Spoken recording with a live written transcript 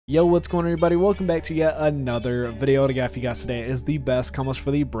Yo, what's going on, everybody? Welcome back to yet another video. What I got for you guys today is the best combos for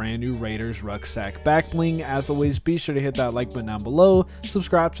the brand new Raiders Rucksack Backbling. As always, be sure to hit that like button down below,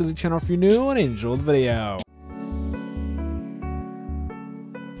 subscribe to the channel if you're new, and enjoy the video.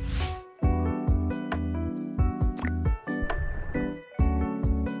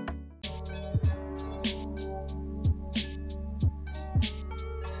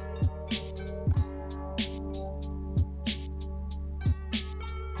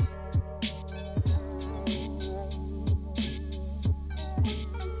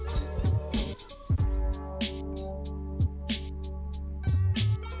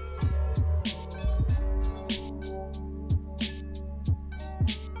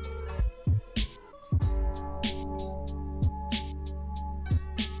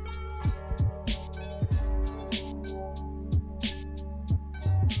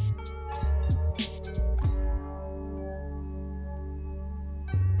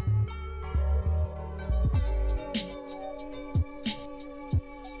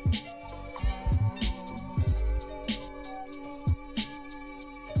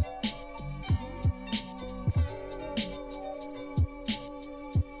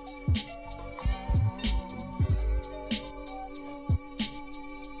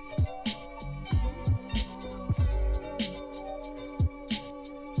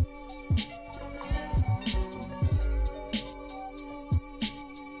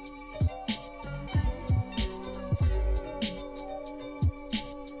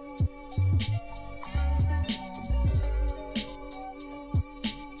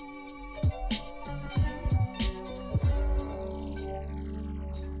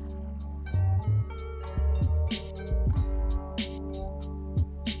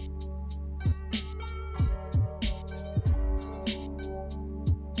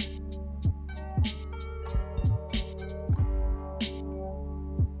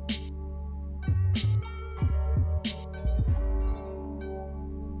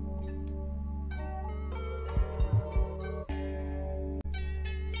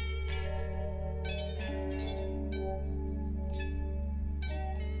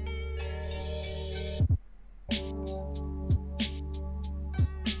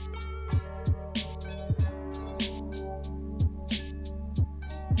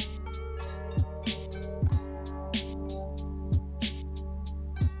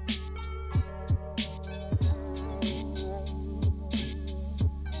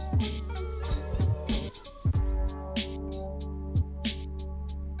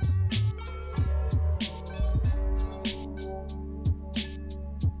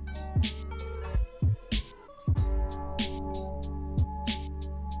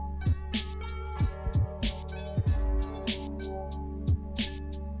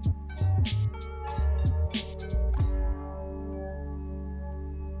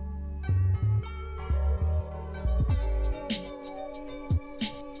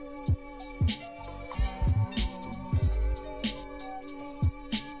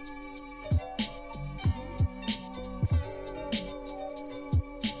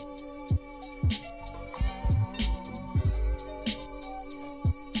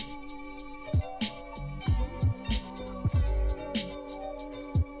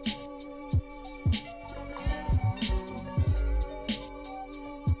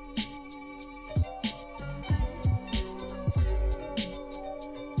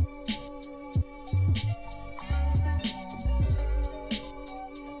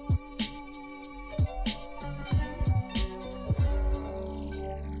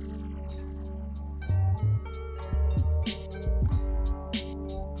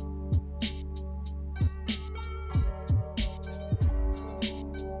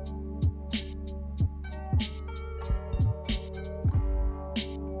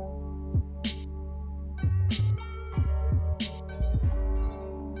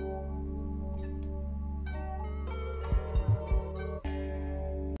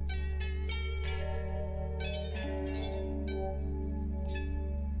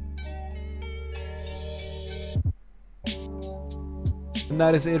 And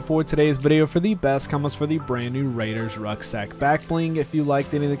that is it for today's video for the best combos for the brand new Raiders Rucksack Backbling. If you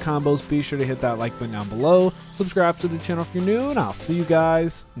liked any of the combos, be sure to hit that like button down below, subscribe to the channel if you're new, and I'll see you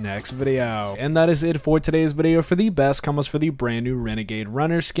guys next video. And that is it for today's video for the best combos for the brand new Renegade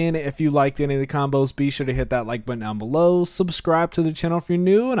Runner skin. If you liked any of the combos, be sure to hit that like button down below, subscribe to the channel if you're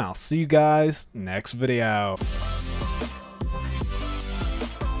new, and I'll see you guys next video.